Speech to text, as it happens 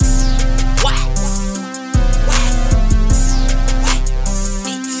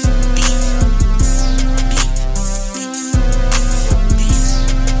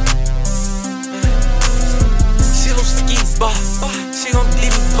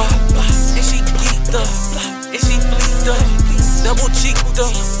double cheeked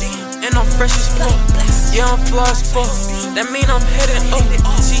up, and I'm fresh as fuck. Yeah, I'm fly as fuck. That mean I'm headed up.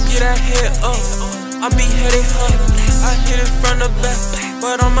 She get her head up, I be headed her. I hit it from the back,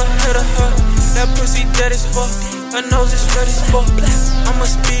 but I'm ahead of her. That pussy dead as fuck, her nose is red as fuck. I'm a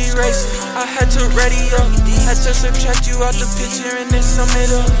speed racer, I had to ready up. Had to subtract you out the picture and then sum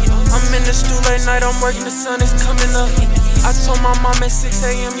it up. I'm in the stool late night, I'm working, the sun is coming up. I told my mom at 6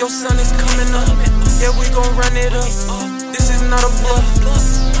 a.m. your son is coming up. Yeah, we gon' run it up. This is not a bluff.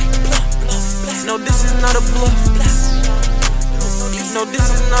 No, this is not a bluff. No, this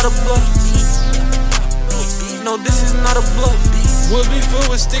is not a bluff. No, this is not a bluff. Would be filled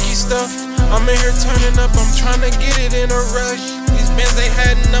with sticky stuff. I'm in here turning up, I'm trying to get it in a rush. These bands they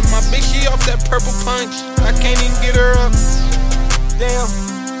hadn't up, my bitch she off that purple punch. I can't even get her up. Damn,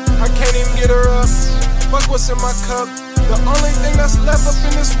 I can't even get her up. Fuck what's in my cup. The only thing that's left up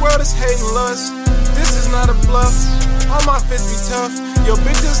in this world is hate and lust. This is not a bluff, all my fits be tough. Yo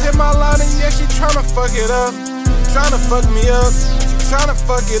bitch just hit my line and yeah she tryna fuck it up. Tryna fuck me up, she tryna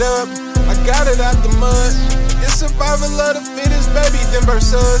fuck it up. I got it out the mud. It's survival of the fittest, baby, then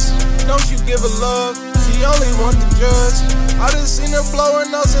versus. Don't you give her love, she only want the judge. I just seen her blow her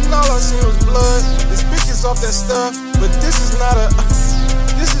nose and all I seen was blood. This bitch is off that stuff, but this is not a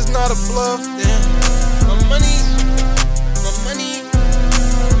bluff. Damn. My money.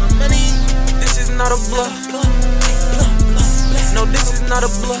 This is not a bluff. No, this is not a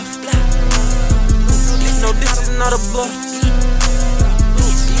bluff. No, this is not a bluff.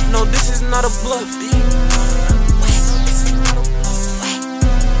 No, this is not a bluff.